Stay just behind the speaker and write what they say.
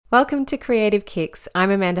Welcome to Creative Kicks.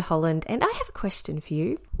 I'm Amanda Holland and I have a question for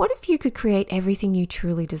you. What if you could create everything you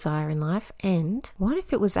truly desire in life? And what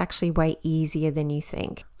if it was actually way easier than you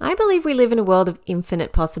think? I believe we live in a world of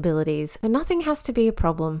infinite possibilities and nothing has to be a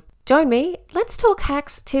problem. Join me. Let's talk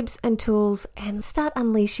hacks, tips and tools and start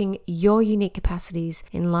unleashing your unique capacities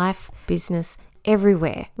in life, business,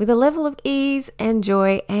 everywhere with a level of ease and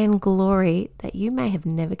joy and glory that you may have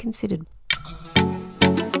never considered.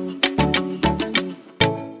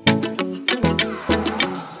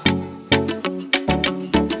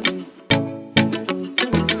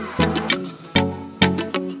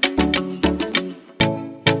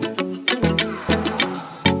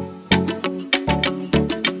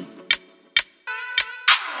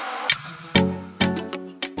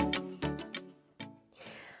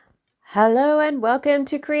 Hello and welcome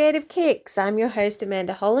to Creative Kicks. I'm your host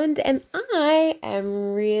Amanda Holland and I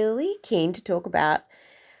am really keen to talk about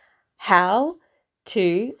how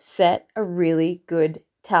to set a really good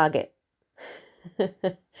target.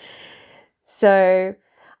 So,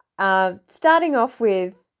 starting off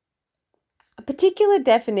with a particular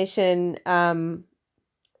definition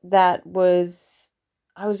that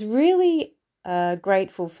I was really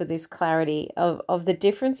grateful for this clarity of the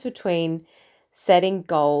difference between setting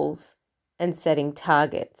goals and setting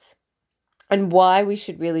targets, and why we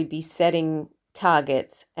should really be setting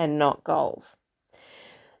targets and not goals.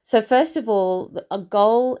 So first of all, a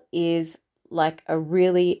goal is like a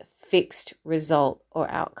really fixed result or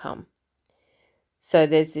outcome. So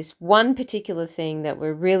there's this one particular thing that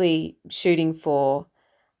we're really shooting for,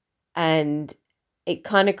 and it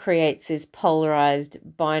kind of creates this polarized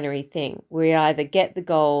binary thing. We either get the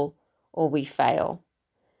goal or we fail.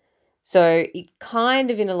 So it kind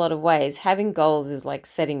of, in a lot of ways, having goals is like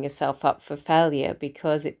setting yourself up for failure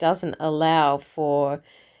because it doesn't allow for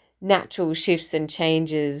natural shifts and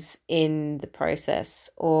changes in the process,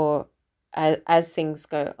 or as things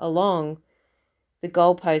go along, the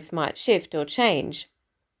goalposts might shift or change.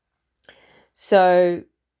 So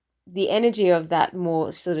the energy of that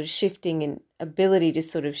more sort of shifting and ability to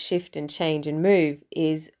sort of shift and change and move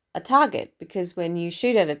is a target, because when you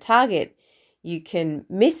shoot at a target, you can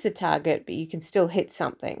miss the target, but you can still hit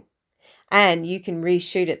something. And you can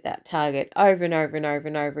reshoot at that target over and over and over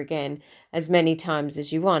and over again as many times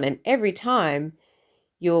as you want. And every time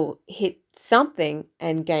you'll hit something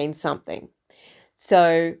and gain something.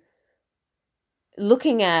 So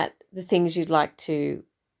looking at the things you'd like to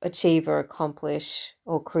achieve or accomplish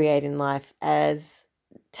or create in life as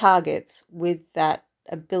targets with that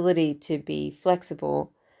ability to be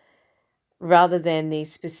flexible rather than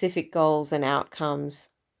these specific goals and outcomes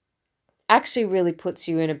actually really puts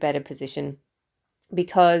you in a better position,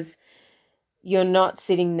 because you're not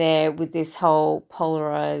sitting there with this whole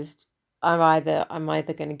polarized, I'm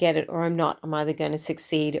either going to get it or I'm not. I'm either going to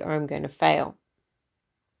succeed or I'm going to fail.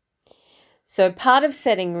 So part of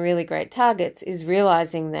setting really great targets is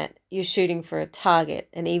realizing that you're shooting for a target.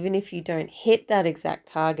 And even if you don't hit that exact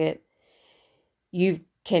target, you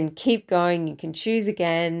can keep going, you can choose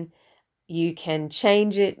again, you can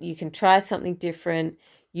change it, you can try something different.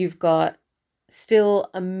 You've got still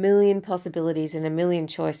a million possibilities and a million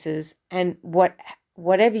choices. And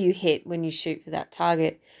whatever you hit when you shoot for that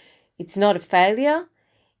target, it's not a failure,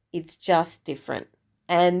 it's just different.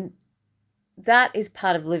 And that is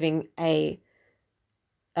part of living a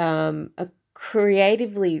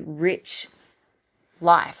creatively rich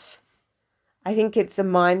life. I think it's a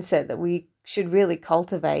mindset that we should really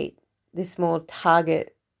cultivate, this more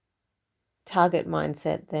target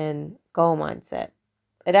mindset than goal mindset.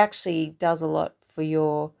 It actually does a lot for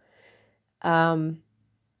your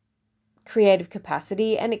creative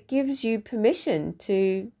capacity, and it gives you permission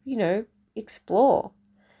to, explore.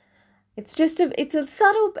 It's a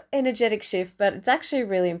subtle energetic shift, but it's actually a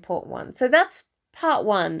really important one. So that's part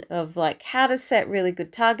one of like how to set really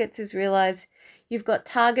good targets, is realize you've got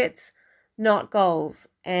targets, not goals,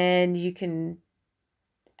 and you can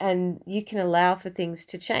allow for things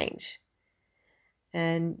to change.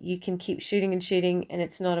 And you can keep shooting and shooting, and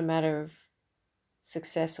it's not a matter of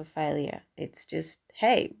success or failure. It's just,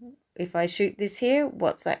 hey, if I shoot this here,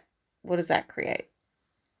 what does that create?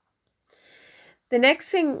 The next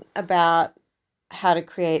thing about how to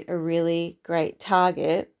create a really great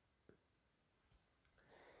target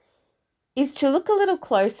is to look a little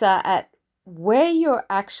closer at where you're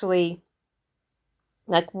actually,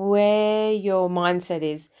 like where your mindset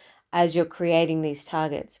is as you're creating these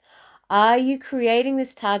targets. Are you creating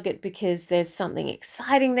this target because there's something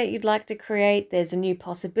exciting that you'd like to create? There's a new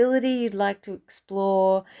possibility you'd like to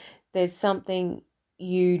explore. There's something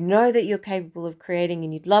that you're capable of creating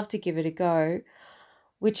and you'd love to give it a go,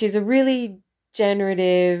 which is a really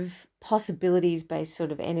generative, possibilities-based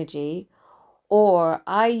sort of energy? Or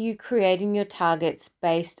are you creating your targets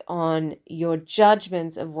based on your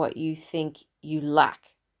judgments of what you think you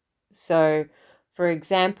lack? So, for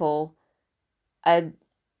example, a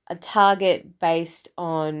target based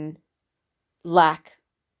on lack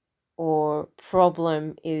or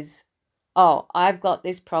problem is, oh, I've got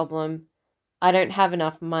this problem. I don't have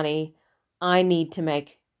enough money. I need to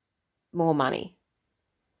make more money.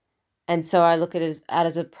 And so I look at it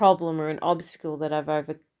as a problem or an obstacle that I've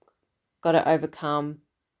got to overcome,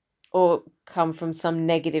 or come from some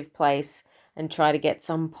negative place and try to get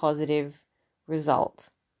some positive result.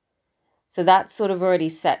 So that sort of already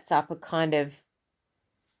sets up a kind of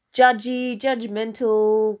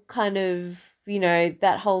judgmental kind of,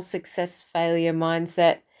 that whole success failure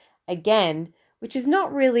mindset again, which is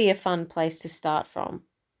not really a fun place to start from.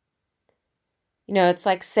 It's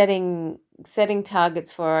like setting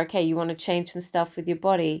targets for, okay, you want to change some stuff with your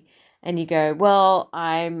body, and you go, well,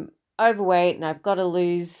 I'm overweight and I've got to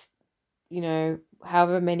lose,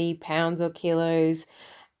 however many pounds or kilos,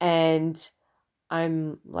 and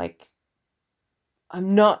I'm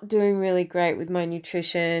not doing really great with my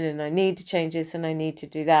nutrition, and I need to change this and I need to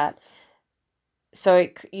do that. So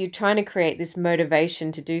you're trying to create this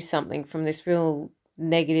motivation to do something from this real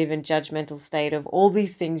negative and judgmental state of all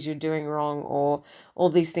these things you're doing wrong, or all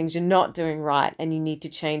these things you're not doing right, and you need to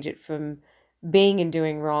change it from being and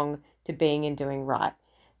doing wrong to being and doing right.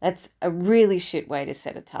 That's a really shit way to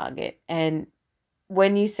set a target. And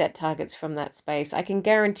when you set targets from that space, I can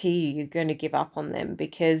guarantee you're going to give up on them,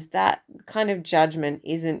 because that kind of judgment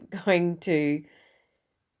isn't going to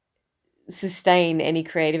sustain any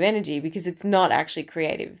creative energy, because it's not actually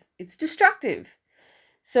creative. It's destructive.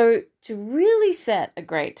 So to really set a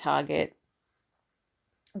great target,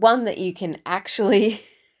 one that you can actually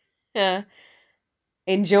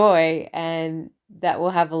enjoy, and that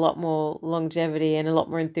will have a lot more longevity and a lot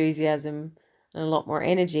more enthusiasm and a lot more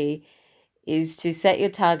energy, is to set your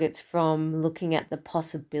targets from looking at the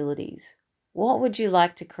possibilities. What would you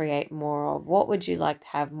like to create more of? What would you like to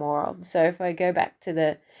have more of? So if I go back to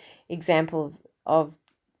the example of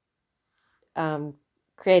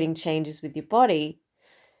creating changes with your body,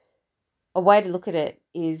 a way to look at it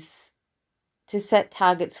is to set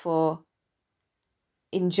targets for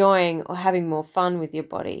enjoying or having more fun with your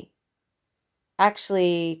body,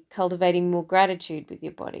 actually cultivating more gratitude with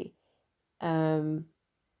your body,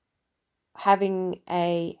 having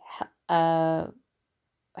a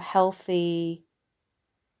healthy,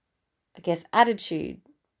 I guess, attitude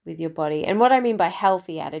with your body. And what I mean by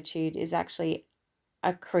healthy attitude is actually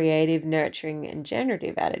a creative, nurturing, and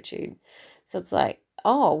generative attitude. So it's like,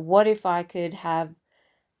 oh, what if I could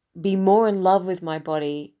be more in love with my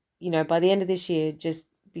body, by the end of this year, just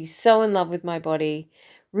be so in love with my body,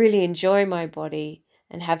 really enjoy my body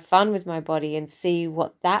and have fun with my body, and see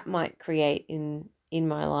what that might create in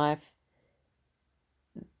my life.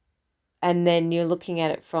 And then you're looking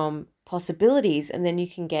at it from possibilities, and then you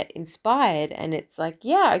can get inspired, and it's like,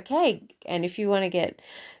 yeah, okay. And if you want to get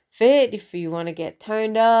fit, if you want to get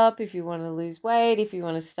toned up, if you want to lose weight, if you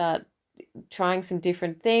want to start trying some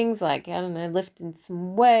different things, like, I don't know, lifting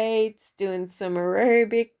some weights, doing some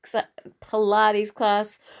aerobics, Pilates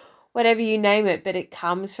class, whatever you name it, but it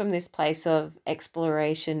comes from this place of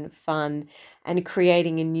exploration, fun, and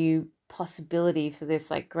creating a new possibility for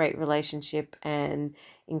this like great relationship and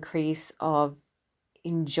increase of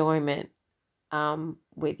enjoyment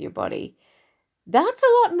with your body. That's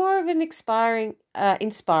a lot more of an inspiring, not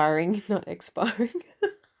expiring,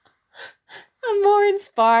 a more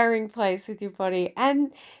inspiring place with your body.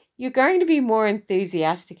 And you're going to be more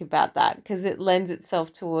enthusiastic about that, because it lends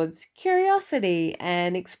itself towards curiosity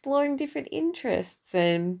and exploring different interests,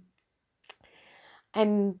 and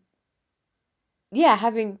yeah,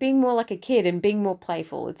 being more like a kid and being more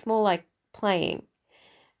playful. It's more like playing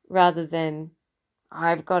rather than,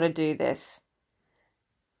 I've got to do this.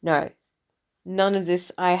 No, none of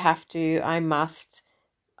this. I have to, I must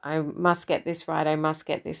get this right. I must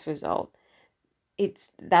get this result.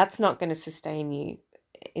 That's not going to sustain you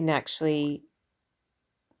in actually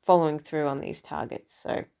following through on these targets.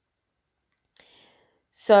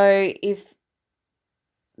 So if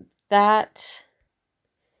that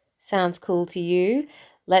sounds cool to you,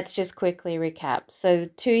 let's just quickly recap. So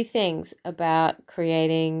 2 things about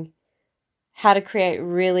how to create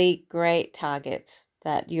really great targets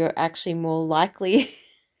that you're actually more likely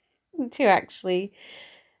to actually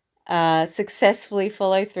successfully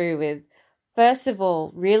follow through with. First of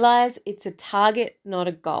all, realize it's a target, not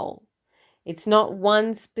a goal. It's not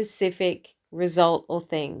one specific result or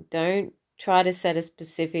thing. Don't try to set a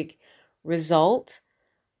specific result.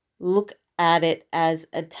 Look at it as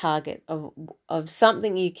a target of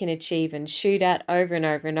something you can achieve and shoot at over and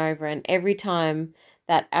over and over. And every time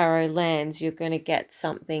that arrow lands, you're going to get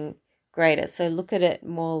something greater. So look at it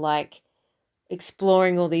more like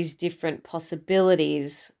exploring all these different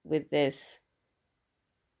possibilities with this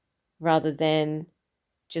rather than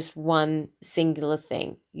just one singular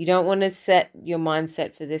thing. You don't want to set your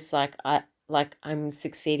mindset for this like I'm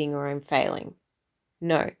succeeding or I'm failing.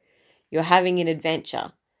 No, you're having an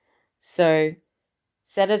adventure. So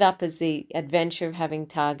set it up as the adventure of having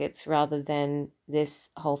targets rather than this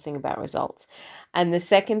whole thing about results. And the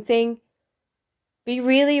second thing, be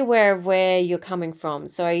really aware of where you're coming from.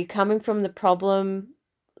 So are you coming from the problem,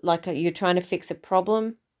 like you're trying to fix a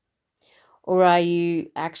problem, or are you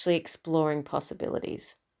actually exploring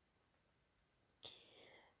possibilities?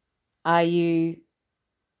 Are you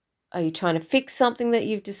trying to fix something that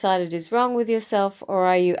you've decided is wrong with yourself, or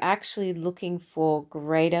are you actually looking for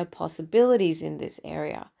greater possibilities in this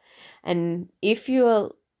area? And if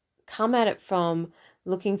you come at it from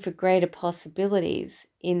looking for greater possibilities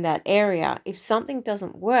in that area, if something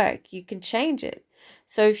doesn't work, you can change it.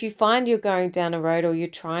 So if you find you're going down a road or you're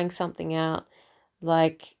trying something out,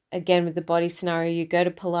 like again with the body scenario, you go to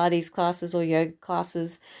Pilates classes or yoga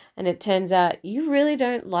classes and it turns out you really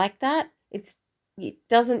don't like that, it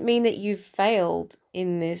doesn't mean that you've failed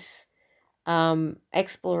in this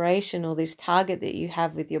exploration or this target that you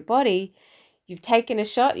have with your body. You've taken a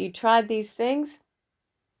shot, you tried these things,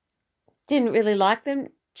 didn't really like them,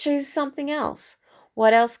 choose something else.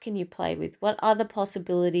 What else can you play with? What other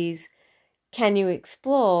possibilities can you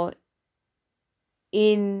explore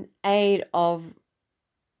in aid of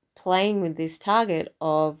playing with this target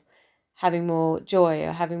of having more joy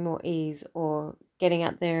or having more ease or getting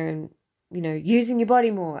out there and, using your body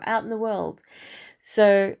more out in the world?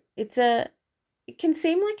 So it can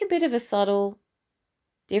seem like a bit of a subtle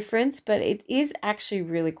difference, but it is actually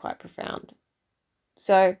really quite profound.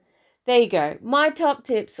 So there you go. My top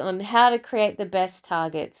tips on how to create the best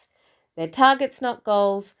targets. They're targets, not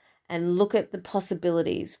goals, and look at the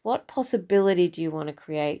possibilities. What possibility do you want to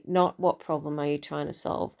create? Not what problem are you trying to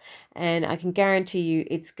solve? And I can guarantee you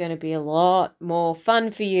it's going to be a lot more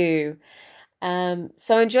fun for you.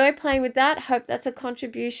 So enjoy playing with that. Hope that's a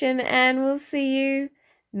contribution, and we'll see you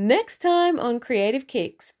next time on Creative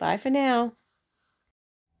Kicks. Bye for now.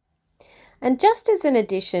 And just as an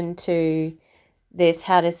addition to this,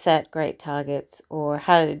 how to set great targets or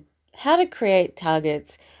how to create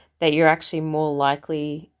targets that you're actually more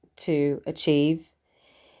likely to achieve,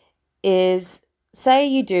 is say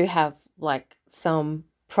you do have like some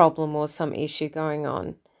problem or some issue going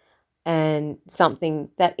on and something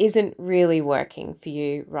that isn't really working for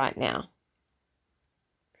you right now.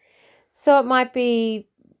 So it might be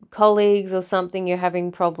colleagues or something you're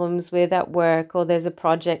having problems with at work, or there's a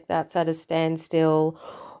project that's at a standstill,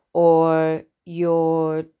 or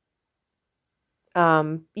you're,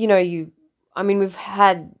 we've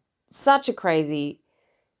had such a crazy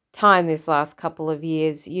time this last couple of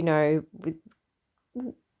years, with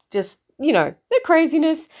just, the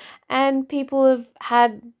craziness, and people have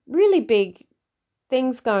had really big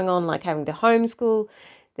things going on, like having to homeschool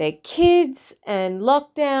their kids and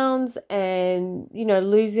lockdowns and,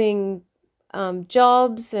 losing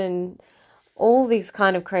jobs and all these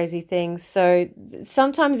kind of crazy things. So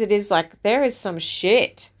sometimes it is like there is some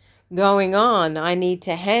shit going on I need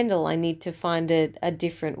to handle. I need to find a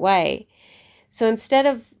different way. So instead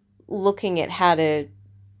of looking at how to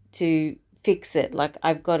fix it, like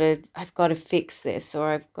I've got to fix this, or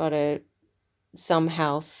I've got to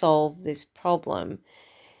somehow solve this problem,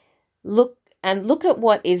 look at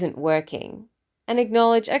what isn't working and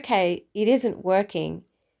acknowledge, okay, it isn't working.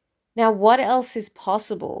 Now, what else is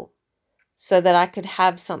possible so that I could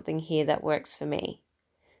have something here that works for me?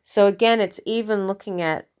 So again, it's even looking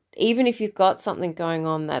at, even if you've got something going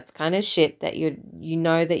on that's kind of shit that you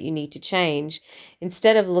know that you need to change,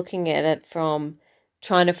 instead of looking at it from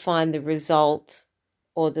trying to find the result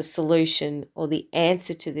or the solution or the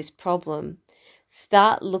answer to this problem,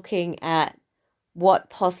 start looking at what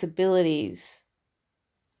possibilities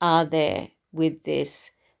are there with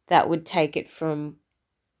this that would take it from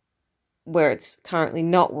where it's currently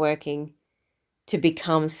not working to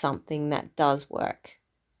become something that does work.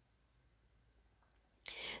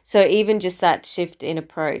 So even just that shift in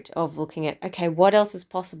approach of looking at, okay, what else is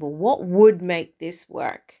possible? What would make this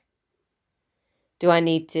work? Do I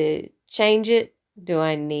need to change it? Do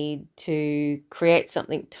I need to create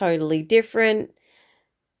something totally different?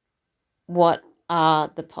 What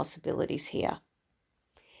are the possibilities here?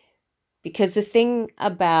 Because the thing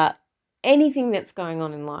about anything that's going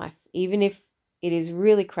on in life, even if it is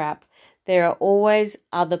really crap, there are always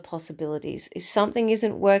other possibilities. If something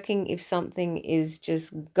isn't working, if something is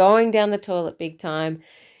just going down the toilet big time,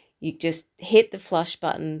 you just hit the flush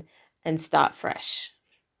button and start fresh.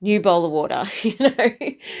 New bowl of water,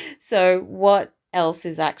 So what else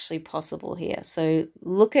is actually possible here? So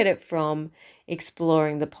look at it from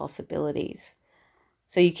exploring the possibilities.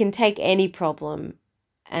 So you can take any problem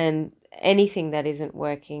and anything that isn't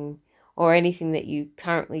working or anything that you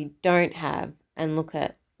currently don't have and look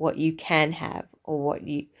at what you can have or what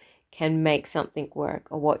you can make something work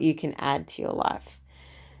or what you can add to your life.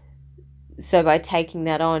 So by taking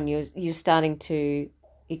that on, you're starting to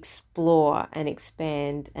explore and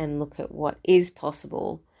expand and look at what is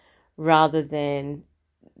possible rather than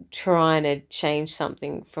trying to change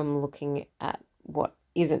something from looking at what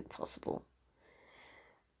isn't possible.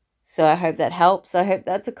 So I hope that helps. I hope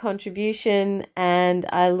that's a contribution, and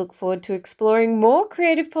I look forward to exploring more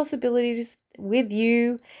creative possibilities with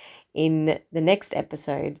you in the next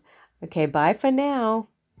episode. Okay, bye for now.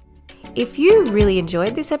 If you really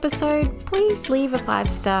enjoyed this episode, please leave a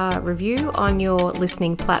 5-star review on your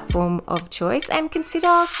listening platform of choice and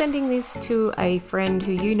consider sending this to a friend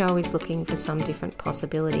who you know is looking for some different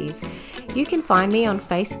possibilities. You can find me on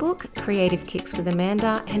Facebook, Creative Kicks with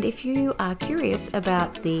Amanda, and if you are curious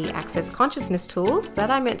about the Access Consciousness tools that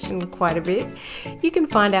I mentioned quite a bit, you can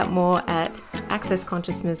find out more at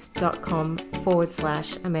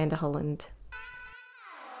accessconsciousness.com/Amanda Holland.